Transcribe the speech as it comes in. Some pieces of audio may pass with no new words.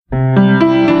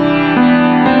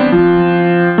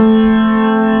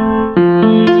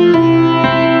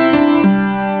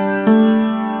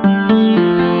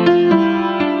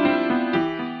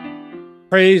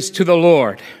Praise to the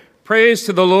Lord. Praise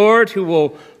to the Lord who will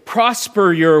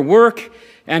prosper your work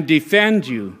and defend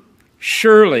you.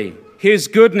 Surely his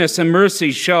goodness and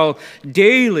mercy shall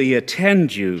daily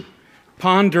attend you.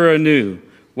 Ponder anew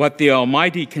what the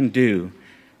Almighty can do,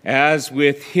 as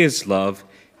with his love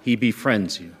he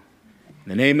befriends you. In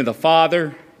the name of the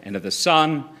Father, and of the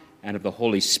Son, and of the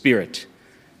Holy Spirit,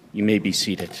 you may be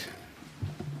seated.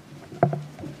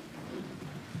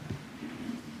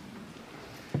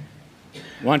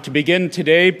 I want to begin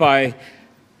today by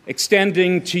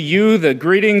extending to you the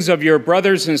greetings of your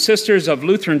brothers and sisters of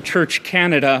Lutheran Church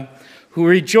Canada, who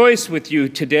rejoice with you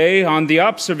today on the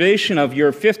observation of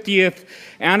your 50th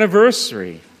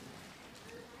anniversary.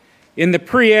 In the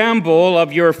preamble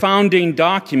of your founding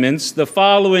documents, the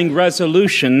following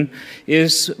resolution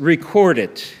is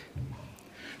recorded.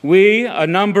 We, a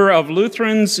number of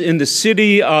Lutherans in the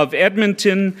city of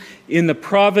Edmonton, in the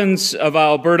province of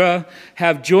Alberta,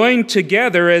 have joined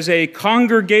together as a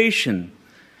congregation.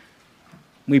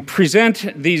 We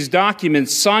present these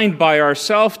documents signed by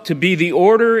ourselves to be the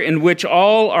order in which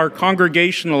all our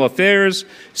congregational affairs,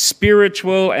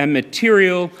 spiritual and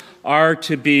material, are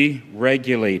to be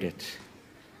regulated.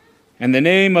 And the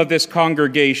name of this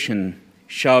congregation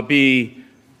shall be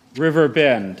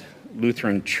Riverbend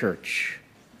Lutheran Church.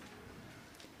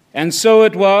 And so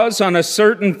it was on a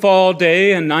certain fall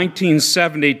day in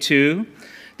 1972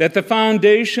 that the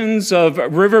foundations of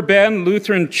Riverbend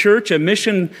Lutheran Church, a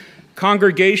mission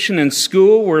congregation and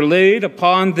school, were laid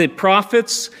upon the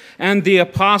prophets and the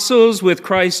apostles with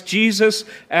Christ Jesus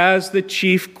as the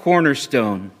chief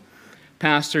cornerstone,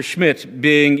 Pastor Schmidt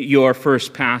being your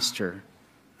first pastor.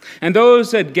 And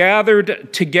those that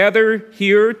gathered together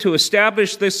here to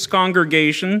establish this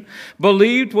congregation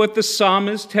believed what the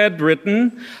psalmist had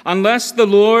written, "Unless the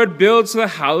Lord builds the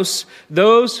house,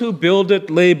 those who build it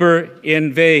labor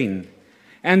in vain."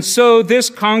 And so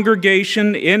this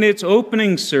congregation, in its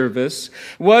opening service,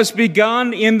 was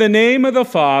begun in the name of the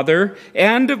Father,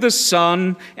 and of the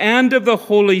Son, and of the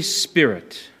Holy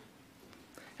Spirit.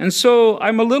 And so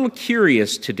I'm a little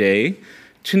curious today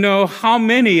to know how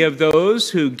many of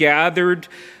those who gathered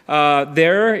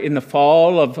there in the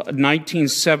fall of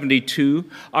 1972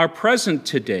 are present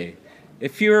today.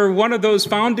 If you're one of those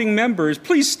founding members,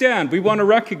 please stand. We want to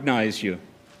recognize you.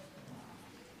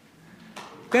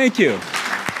 Thank you.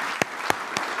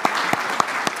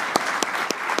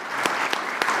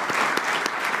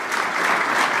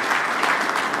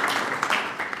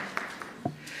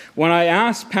 When I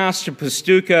asked Pastor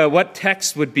Pastuka what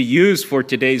text would be used for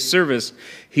today's service,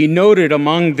 he noted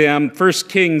among them 1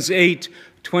 Kings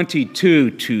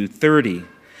 8:22-30.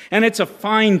 And it's a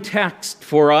fine text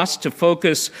for us to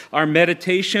focus our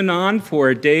meditation on for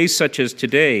a day such as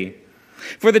today.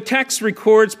 For the text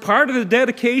records part of the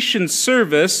dedication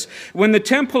service when the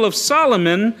Temple of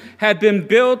Solomon had been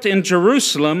built in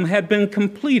Jerusalem, had been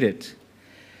completed.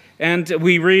 And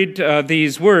we read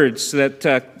these words,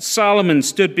 that Solomon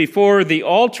stood before the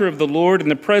altar of the Lord in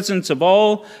the presence of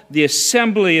all the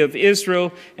assembly of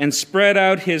Israel and spread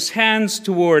out his hands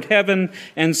toward heaven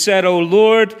and said, "O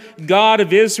Lord, God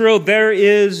of Israel, there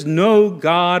is no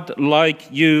God like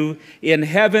you in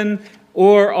heaven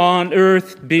or on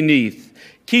earth beneath,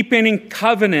 keeping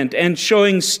covenant and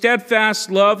showing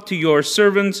steadfast love to your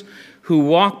servants who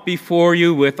walk before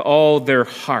you with all their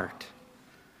heart.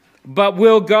 But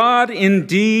will God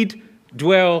indeed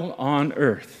dwell on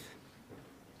earth?"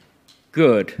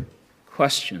 Good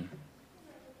question.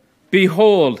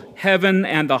 "Behold, heaven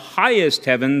and the highest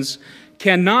heavens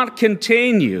cannot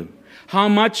contain you. How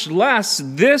much less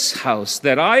this house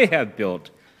that I have built?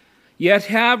 Yet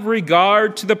have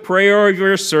regard to the prayer of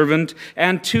your servant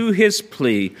and to his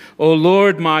plea, O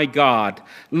Lord my God,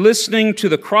 listening to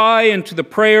the cry and to the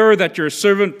prayer that your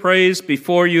servant prays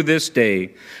before you this day,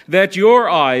 that your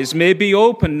eyes may be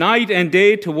open night and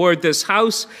day toward this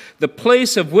house, the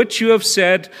place of which you have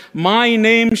said, my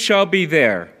name shall be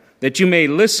there, that you may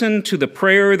listen to the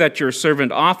prayer that your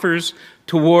servant offers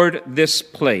toward this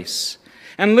place.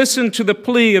 And listen to the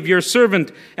plea of your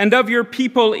servant and of your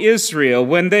people Israel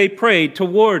when they pray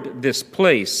toward this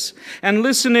place. And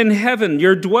listen in heaven,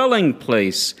 your dwelling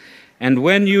place. And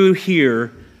when you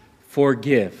hear,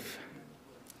 forgive."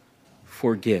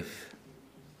 Forgive.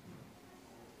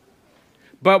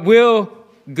 But will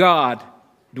God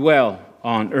dwell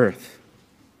on earth?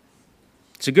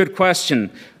 It's a good question.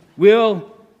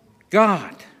 Will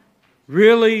God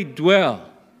really dwell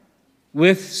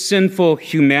with sinful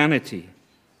humanity?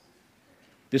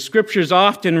 The scriptures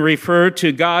often refer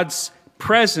to God's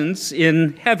presence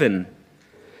in heaven.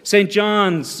 St.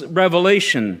 John's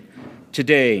Revelation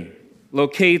today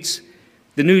locates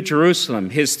the New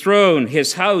Jerusalem, his throne,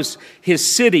 his house, his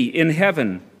city in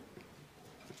heaven.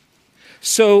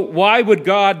 So why would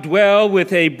God dwell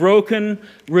with a broken,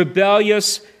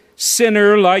 rebellious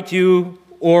sinner like you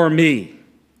or me?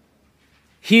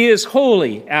 He is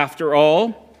holy, after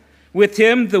all. With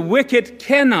him, the wicked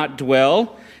cannot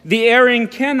dwell. The erring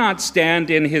cannot stand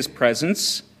in his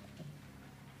presence.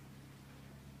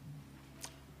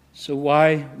 So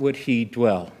why would he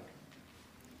dwell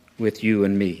with you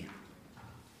and me?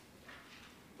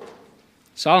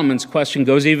 Solomon's question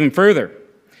goes even further.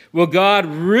 Will God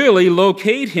really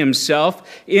locate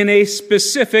himself in a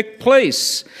specific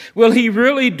place? Will he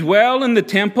really dwell in the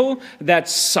temple that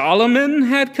Solomon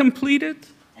had completed?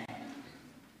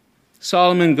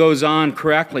 Solomon goes on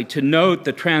correctly to note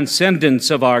the transcendence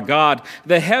of our God.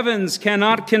 The heavens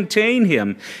cannot contain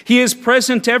him. He is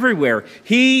present everywhere.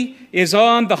 He is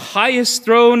on the highest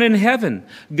throne in heaven.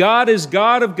 God is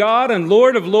God of God and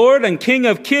Lord of Lords and King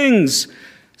of kings.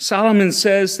 Solomon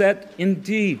says that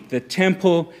indeed the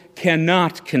temple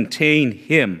cannot contain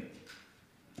him.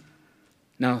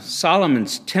 Now,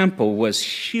 Solomon's temple was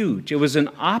huge. It was an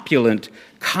opulent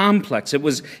complex. It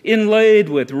was inlaid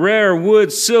with rare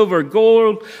wood, silver,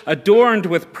 gold, adorned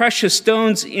with precious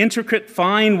stones, intricate,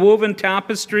 fine woven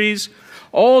tapestries.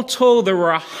 All told, there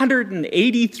were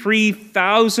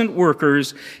 183,000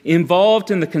 workers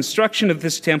involved in the construction of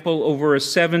this temple over a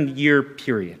 7-year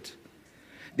period.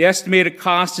 The estimated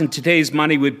cost in today's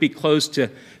money would be close to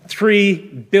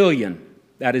 $3 billion.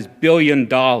 That is $1 billion.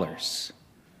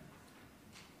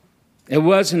 It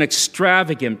was an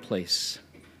extravagant place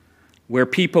where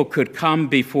people could come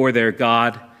before their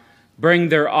God, bring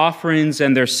their offerings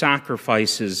and their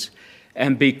sacrifices,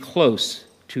 and be close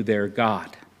to their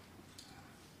God.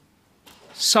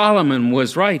 Solomon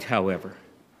was right, however.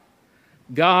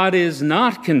 God is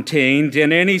not contained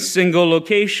in any single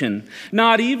location,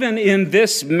 not even in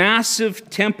this massive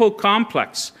temple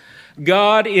complex.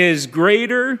 God is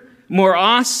greater, more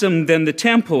awesome than the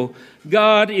temple.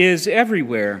 God is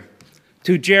everywhere.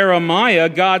 To Jeremiah,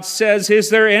 God says, "Is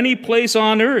there any place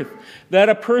on earth that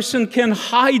a person can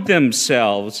hide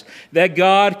themselves, that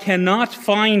God cannot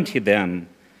find them?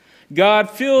 God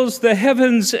fills the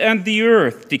heavens and the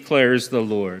earth," declares the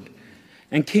Lord.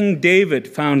 And King David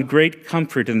found great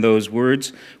comfort in those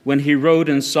words when he wrote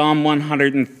in Psalm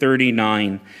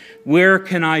 139, "Where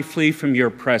can I flee from your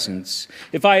presence?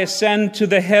 If I ascend to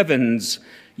the heavens,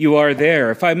 you are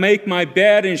there. If I make my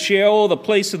bed in Sheol, the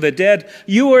place of the dead,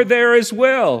 you are there as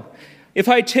well. If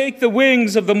I take the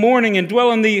wings of the morning and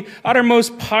dwell in the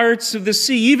uttermost parts of the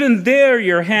sea, even there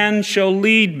your hand shall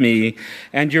lead me,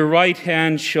 and your right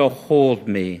hand shall hold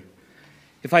me.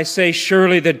 If I say,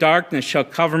 surely the darkness shall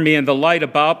cover me, and the light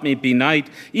about me be night,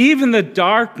 even the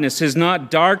darkness is not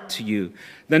dark to you.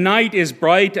 The night is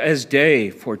bright as day,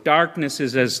 for darkness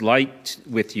is as light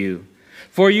with you.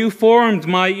 For you formed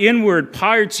my inward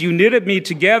parts, you knitted me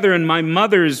together in my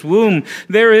mother's womb.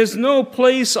 There is no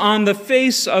place on the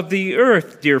face of the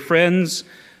earth, dear friends,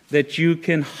 that you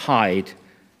can hide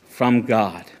from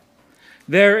God.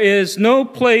 There is no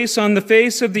place on the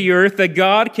face of the earth that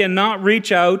God cannot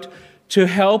reach out to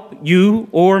help you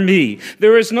or me.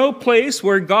 There is no place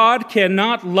where God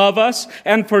cannot love us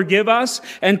and forgive us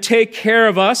and take care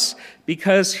of us,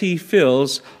 because he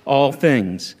fills all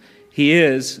things. He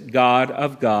is God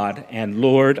of God and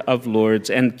Lord of lords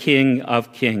and King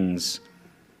of kings.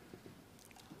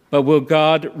 But will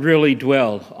God really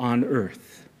dwell on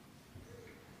earth?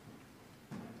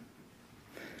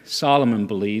 Solomon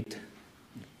believed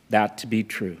that to be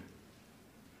true.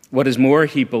 What is more,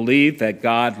 he believed that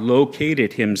God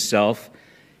located himself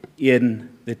in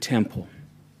the temple.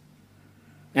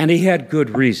 And he had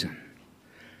good reason.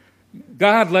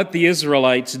 God let the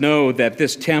Israelites know that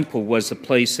this temple was the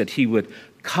place that he would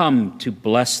come to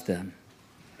bless them.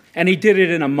 And he did it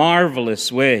in a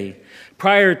marvelous way.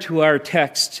 Prior to our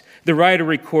text, the writer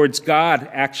records God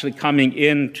actually coming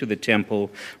into the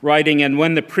temple, writing, "And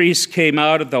when the priests came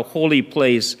out of the holy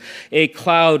place, a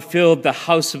cloud filled the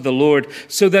house of the Lord,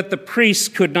 so that the priests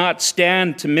could not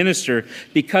stand to minister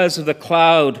because of the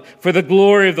cloud, for the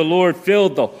glory of the Lord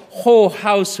filled the whole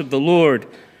house of the Lord."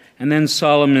 And then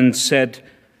Solomon said,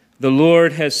 "The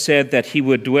Lord has said that he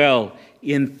would dwell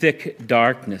in thick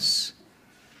darkness."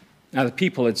 Now, the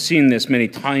people had seen this many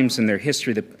times in their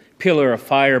history, the pillar of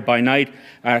fire by night,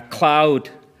 a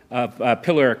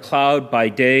pillar of cloud by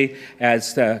day,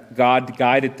 as God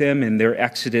guided them in their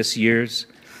Exodus years.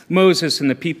 Moses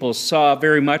and the people saw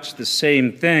very much the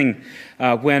same thing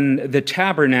when the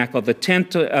tabernacle, the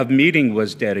tent of meeting,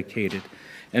 was dedicated.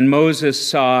 And Moses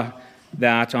saw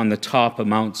that on the top of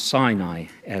Mount Sinai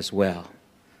as well.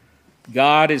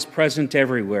 God is present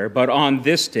everywhere, but on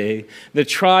this day, the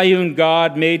triune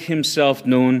God made himself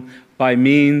known by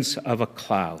means of a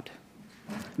cloud.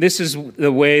 This is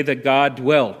the way that God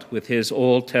dwelt with his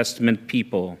Old Testament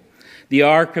people. The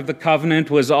Ark of the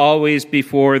Covenant was always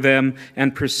before them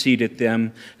and preceded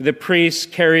them. The priests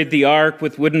carried the Ark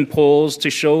with wooden poles to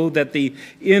show that the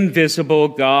invisible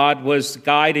God was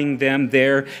guiding them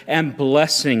there and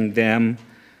blessing them.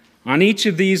 On each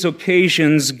of these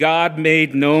occasions, God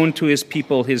made known to his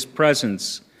people his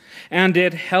presence, and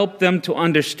it helped them to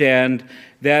understand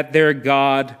that their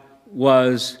God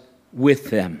was with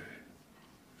them.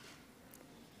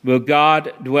 Will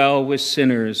God dwell with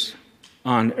sinners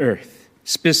on earth?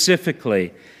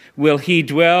 Specifically, will he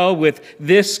dwell with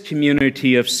this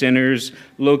community of sinners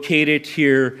located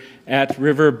here at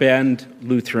Riverbend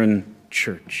Lutheran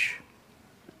Church?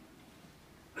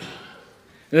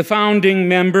 The founding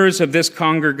members of this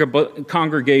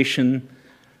congregation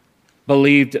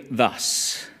believed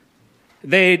thus.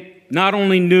 They not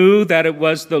only knew that it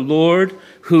was the Lord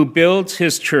who builds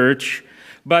his church,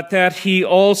 but that he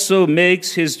also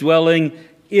makes his dwelling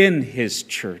in his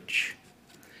church.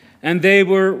 And they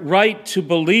were right to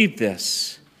believe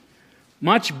this.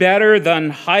 Much better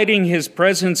than hiding his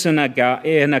presence in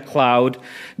a cloud,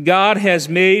 God has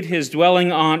made his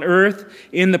dwelling on earth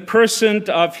in the person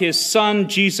of his Son,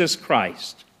 Jesus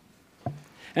Christ.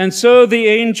 And so the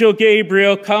angel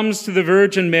Gabriel comes to the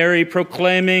Virgin Mary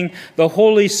proclaiming, "The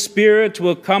Holy Spirit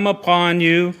will come upon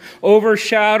you,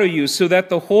 overshadow you, so that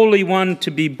the Holy One to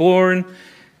be born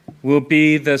will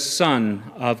be the Son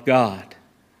of God."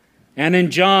 And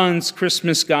in John's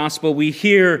Christmas Gospel, we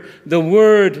hear the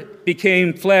Word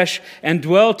became flesh and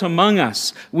dwelt among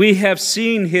us. We have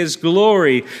seen his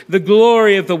glory, the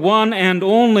glory of the one and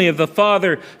only of the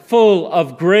Father, full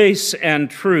of grace and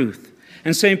truth.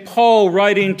 And St. Paul,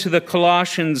 writing to the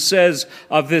Colossians, says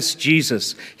of this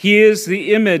Jesus, "He is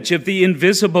the image of the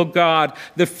invisible God,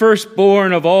 the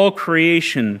firstborn of all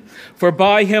creation. For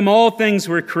by him all things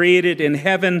were created in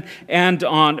heaven and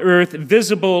on earth,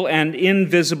 visible and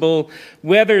invisible,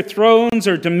 whether thrones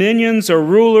or dominions or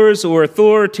rulers or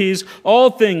authorities, all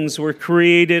things were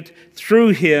created through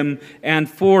him and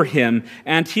for him.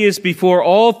 And he is before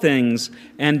all things,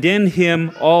 and in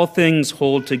him all things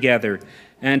hold together.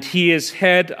 And he is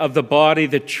head of the body,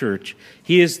 the church.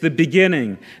 He is the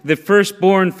beginning, the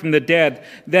firstborn from the dead,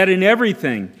 that in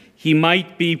everything he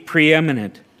might be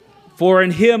preeminent. For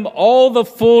in him all the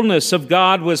fullness of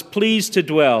God was pleased to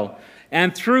dwell,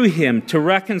 and through him to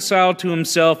reconcile to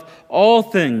himself all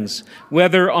things,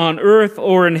 whether on earth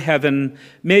or in heaven,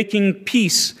 making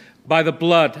peace by the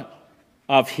blood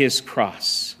of his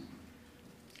cross."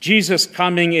 Jesus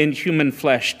coming in human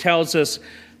flesh tells us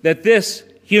that this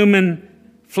human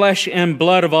flesh and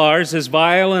blood of ours, as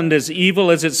vile and as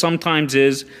evil as it sometimes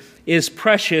is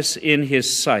precious in his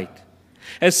sight.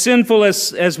 As sinful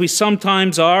as we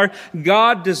sometimes are,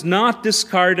 God does not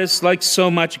discard us like so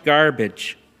much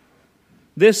garbage.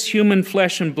 This human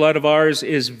flesh and blood of ours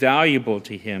is valuable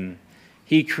to him.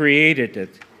 He created it.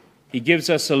 He gives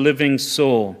us a living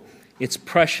soul. It's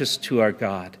precious to our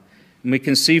God. And we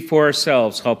can see for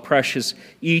ourselves how precious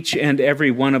each and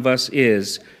every one of us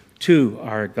is to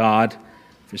our God.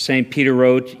 For St. Peter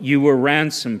wrote, "You were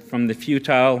ransomed from the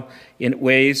futile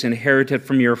ways inherited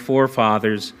from your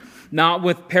forefathers, not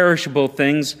with perishable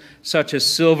things such as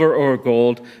silver or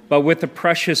gold, but with the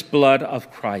precious blood of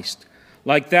Christ,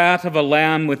 like that of a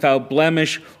lamb without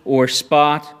blemish or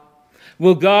spot."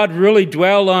 Will God really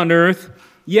dwell on earth?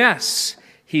 Yes,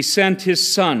 he sent his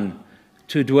Son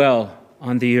to dwell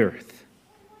on the earth.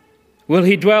 Will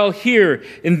he dwell here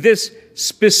in this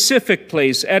specific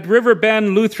place at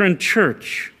Riverbend Lutheran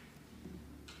Church?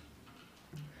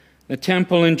 The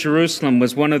temple in Jerusalem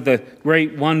was one of the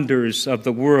great wonders of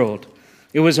the world.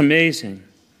 It was amazing.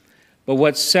 But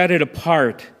what set it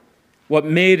apart, what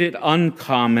made it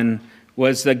uncommon,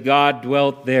 was that God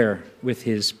dwelt there with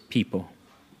his people.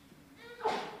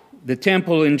 The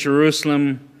temple in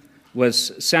Jerusalem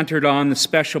was centered on the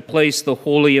special place, the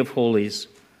Holy of Holies.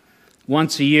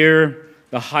 Once a year,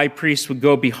 the high priest would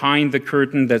go behind the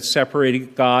curtain that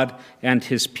separated God and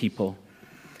his people.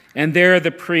 And there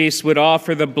the priest would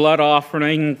offer the blood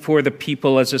offering for the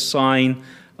people as a sign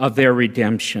of their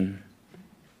redemption.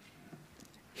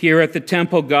 Here at the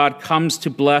temple, God comes to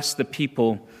bless the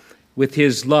people with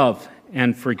his love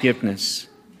and forgiveness.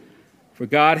 For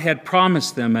God had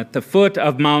promised them at the foot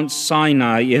of Mount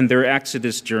Sinai in their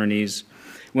Exodus journeys,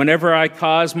 "Whenever I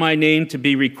cause my name to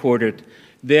be recorded,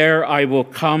 there I will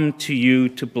come to you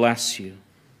to bless you."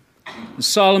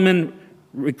 Solomon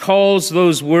recalls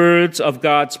those words of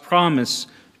God's promise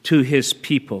to his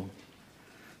people.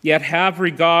 Yet have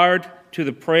regard to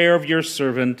the prayer of your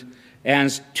servant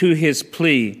and to his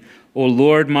plea, O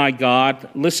Lord my God,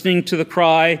 listening to the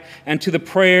cry and to the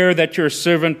prayer that your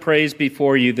servant prays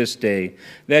before you this day,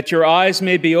 that your eyes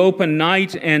may be open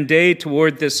night and day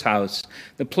toward this house,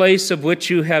 the place of which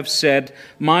you have said,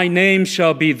 my name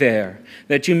shall be there,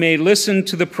 that you may listen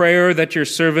to the prayer that your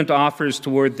servant offers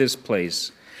toward this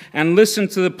place. And listen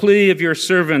to the plea of your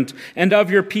servant and of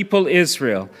your people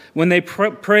Israel when they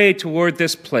pray toward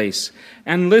this place.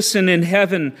 And listen in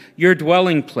heaven, your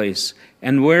dwelling place,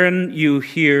 and when you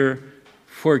hear,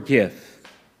 forgive.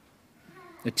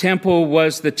 The temple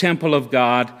was the temple of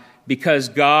God because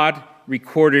God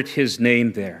recorded his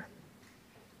name there.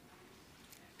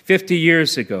 50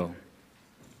 years ago,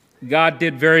 God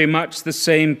did very much the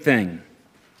same thing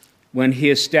when he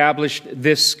established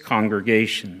this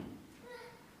congregation.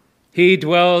 He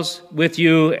dwells with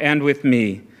you and with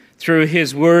me through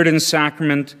his word and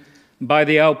sacrament by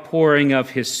the outpouring of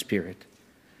his Spirit.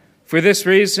 For this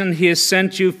reason, he has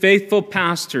sent you faithful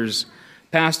pastors,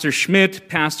 Pastor Schmidt,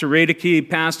 Pastor Radeke,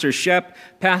 Pastor Shep,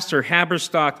 Pastor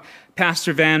Haberstock,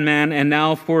 Pastor Van Man, and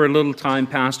now for a little time,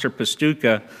 Pastor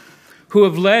Pastuka, who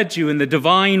have led you in the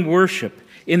divine worship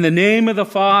in the name of the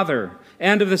Father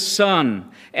and of the Son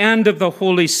and of the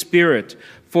Holy Spirit.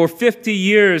 For 50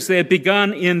 years, they have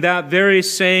begun in that very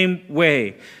same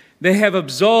way. They have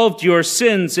absolved your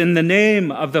sins in the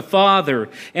name of the Father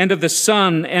and of the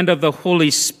Son and of the Holy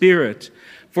Spirit.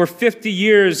 For 50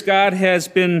 years, God has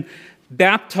been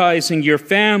baptizing your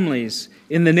families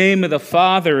in the name of the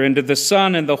Father and of the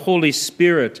Son and the Holy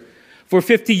Spirit. For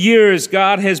 50 years,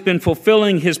 God has been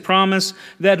fulfilling his promise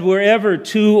that wherever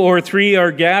 2 or 3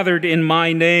 are gathered in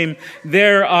my name,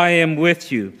 there I am with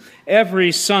you.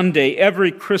 Every Sunday,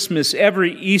 every Christmas,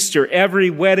 every Easter, every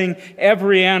wedding,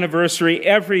 every anniversary,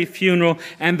 every funeral,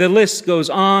 and the list goes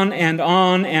on and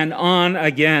on and on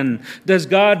again. Does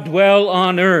God dwell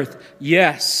on earth?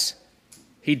 Yes.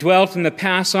 He dwelt in the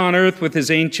past on earth with his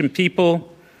ancient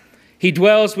people. He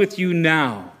dwells with you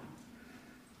now,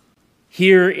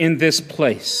 here in this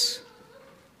place.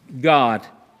 God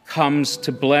comes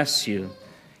to bless you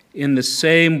in the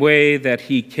same way that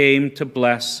he came to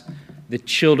bless the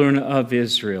children of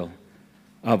Israel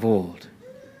of old.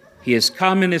 He has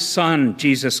come in his Son,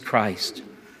 Jesus Christ.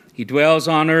 He dwells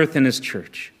on earth in his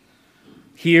church,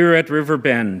 here at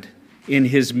Riverbend in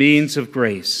his means of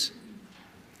grace.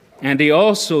 And he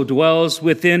also dwells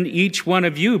within each one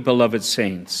of you, beloved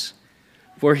saints,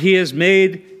 for he has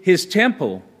made his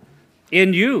temple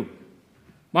in you.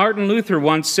 Martin Luther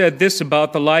once said this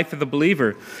about the life of the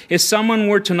believer. If someone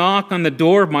were to knock on the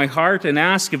door of my heart and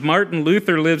ask if Martin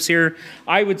Luther lives here,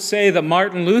 I would say that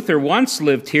Martin Luther once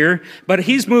lived here, but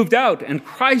he's moved out and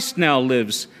Christ now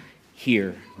lives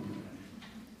here.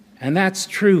 And that's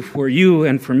true for you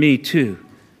and for me too.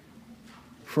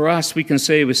 For us, we can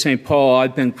say with St. Paul,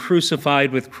 I've been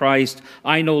crucified with Christ.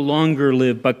 I no longer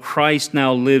live, but Christ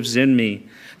now lives in me.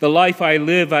 The life I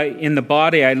live in the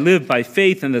body, I live by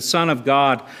faith in the Son of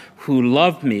God who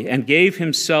loved me and gave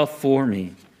himself for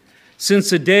me. Since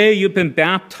the day you've been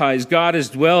baptized, God has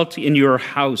dwelt in your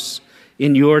house,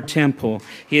 in your temple.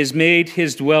 He has made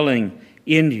his dwelling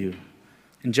in you.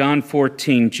 In John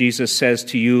 14, Jesus says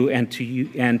to you and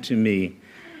to me,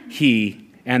 he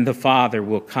and the Father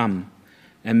will come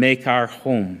and make our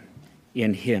home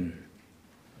in him.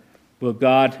 Will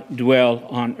God dwell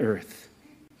on earth?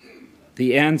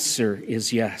 The answer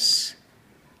is yes,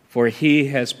 for he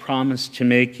has promised to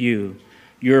make you,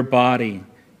 your body,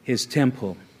 his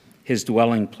temple, his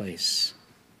dwelling place.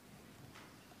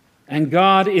 And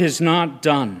God is not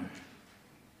done.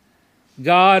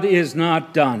 God is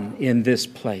not done in this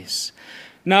place.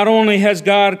 Not only has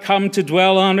God come to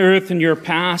dwell on earth in your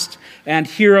past and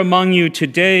here among you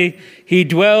today, he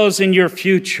dwells in your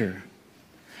future.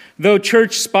 Though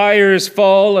church spires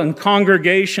fall and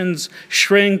congregations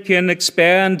shrink and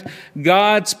expand,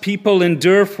 God's people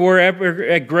endure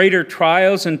forever greater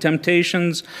trials and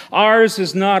temptations. Ours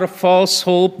is not a false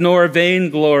hope nor a vain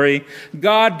glory.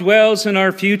 God dwells in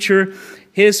our future.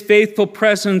 His faithful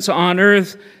presence on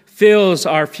earth fills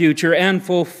our future and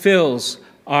fulfills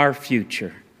our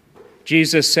future.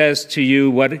 Jesus says to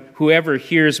you, whoever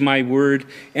hears my word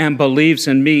and believes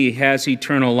in me has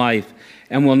eternal life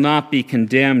and will not be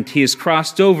condemned. He has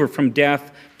crossed over from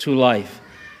death to life.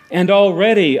 And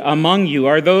already among you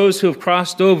are those who have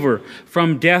crossed over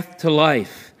from death to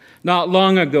life. Not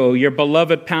long ago, your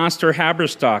beloved Pastor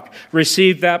Haberstock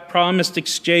received that promised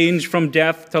exchange from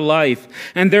death to life.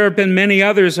 And there have been many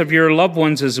others of your loved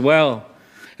ones as well.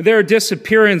 Their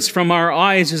disappearance from our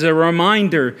eyes is a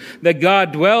reminder that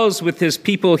God dwells with his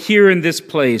people here in this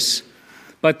place.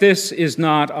 But this is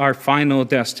not our final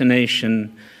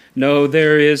destination. No,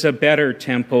 there is a better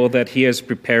temple that he has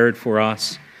prepared for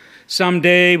us.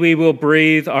 Someday we will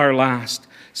breathe our last.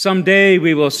 Someday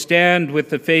we will stand with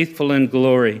the faithful in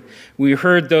glory. We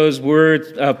heard those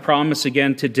words of promise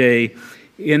again today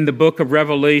in the book of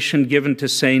Revelation given to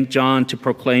St. John to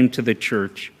proclaim to the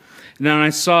church. And then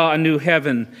I saw a new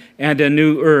heaven and a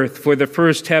new earth, for the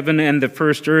first heaven and the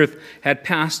first earth had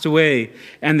passed away,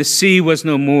 and the sea was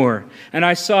no more. And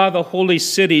I saw the holy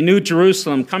city, New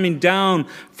Jerusalem, coming down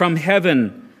from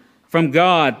heaven, from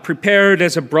God, prepared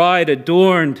as a bride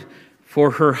adorned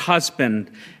for her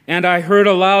husband. And I heard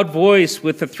a loud voice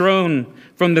from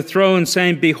the throne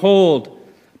saying, Behold,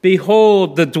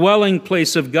 behold, the dwelling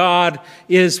place of God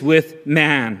is with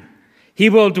man. He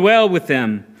will dwell with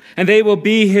them, and they will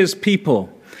be his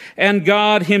people. And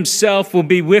God himself will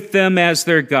be with them as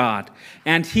their God.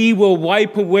 And he will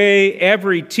wipe away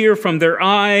every tear from their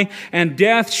eye, and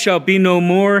death shall be no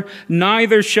more.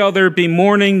 Neither shall there be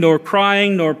mourning, nor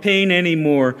crying, nor pain any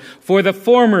more. For the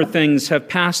former things have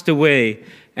passed away.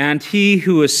 And he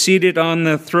who is seated on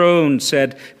the throne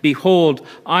said, Behold,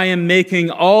 I am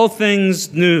making all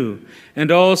things new.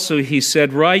 And also he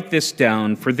said, Write this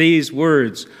down, for these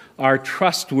words are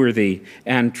trustworthy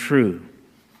and true.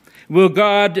 Will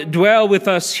God dwell with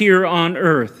us here on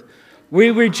earth? We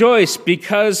rejoice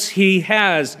because he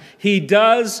does,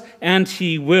 and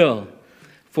he will.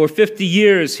 For 50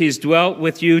 years he's dwelt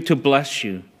with you to bless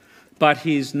you, but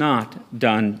he's not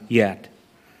done yet.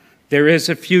 There is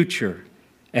a future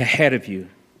ahead of you.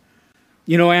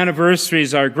 You know,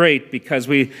 anniversaries are great because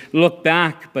we look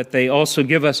back, but they also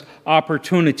give us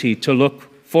opportunity to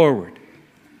look forward.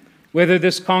 Whether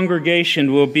this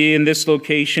congregation will be in this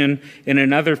location in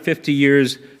another 50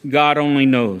 years, God only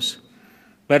knows.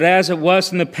 But as it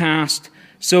was in the past,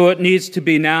 so it needs to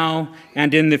be now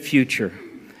and in the future.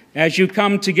 As you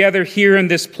come together here in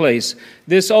this place,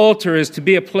 this altar is to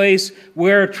be a place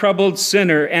where a troubled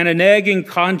sinner and a nagging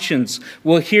conscience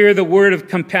will hear the word of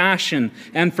compassion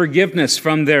and forgiveness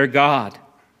from their God.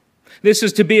 This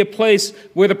is to be a place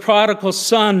where the prodigal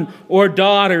son or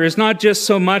daughter is not just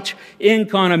so much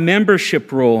ink on a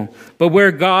membership roll, but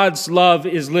where God's love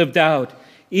is lived out,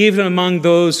 even among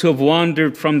those who have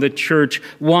wandered from the church,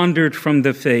 wandered from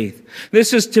the faith.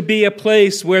 This is to be a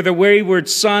place where the wayward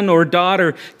son or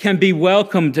daughter can be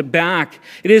welcomed back.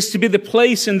 It is to be the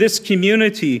place in this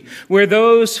community where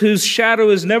those whose shadow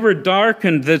has never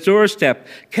darkened the doorstep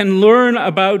can learn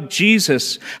about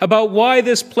Jesus, about why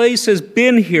this place has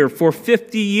been here for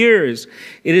 50 years.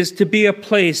 It is to be a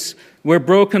place where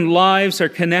broken lives are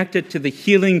connected to the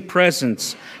healing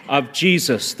presence of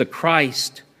Jesus, the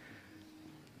Christ.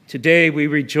 Today we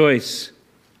rejoice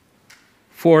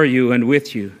for you and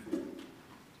with you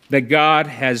that God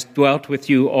has dwelt with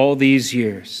you all these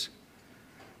years.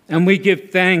 And we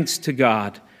give thanks to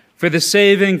God for the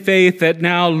saving faith that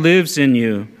now lives in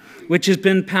you, which has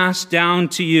been passed down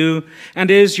to you and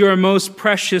is your most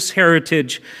precious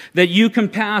heritage that you can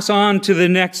pass on to the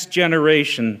next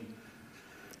generation.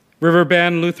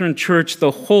 Riverbend Lutheran Church,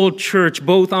 the whole church,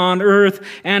 both on earth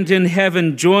and in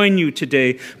heaven, join you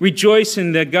today,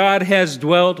 rejoicing that God has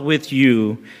dwelt with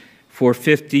you for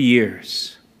 50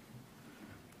 years.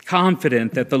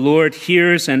 Confident that the Lord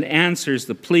hears and answers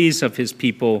the pleas of his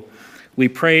people, we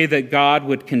pray that God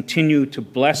would continue to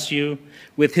bless you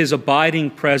with his abiding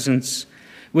presence,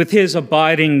 with his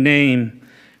abiding name,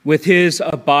 with his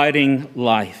abiding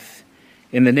life.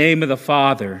 In the name of the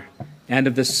Father, and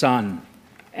of the Son,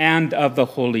 and of the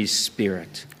Holy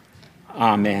Spirit.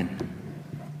 Amen.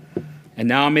 And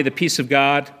now may the peace of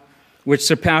God, which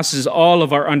surpasses all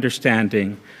of our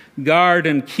understanding, guard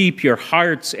and keep your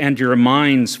hearts and your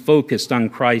minds focused on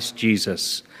Christ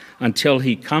Jesus until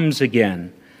he comes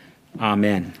again.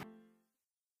 Amen.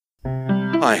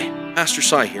 Hi, Pastor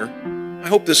Cy here. I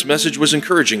hope this message was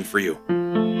encouraging for you.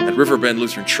 At Riverbend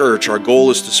Lutheran Church, our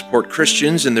goal is to support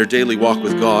Christians in their daily walk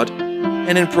with God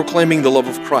and in proclaiming the love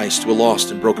of Christ to a lost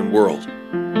and broken world.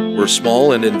 We're a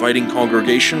small and inviting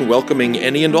congregation welcoming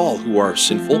any and all who are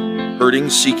sinful, hurting,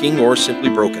 seeking, or simply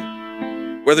broken.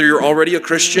 Whether you're already a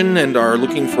Christian and are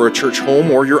looking for a church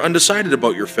home, or you're undecided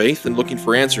about your faith and looking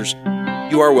for answers,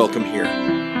 you are welcome here.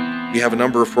 We have a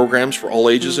number of programs for all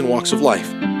ages and walks of life.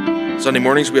 Sunday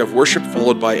mornings we have worship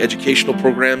followed by educational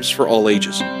programs for all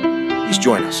ages. Please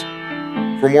join us.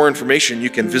 For more information, you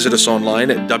can visit us online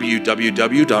at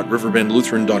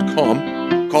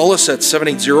www.riverbendlutheran.com, call us at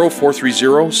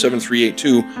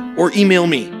 780-430-7382, or email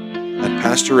me at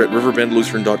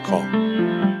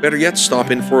pastor@riverbendlutheran.com. Better yet, stop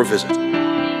in for a visit.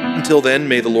 Until then,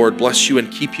 may the Lord bless you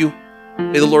and keep you.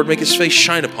 May the Lord make his face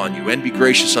shine upon you and be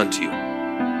gracious unto you.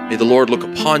 May the Lord look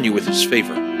upon you with his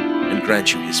favor and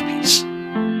grant you his peace.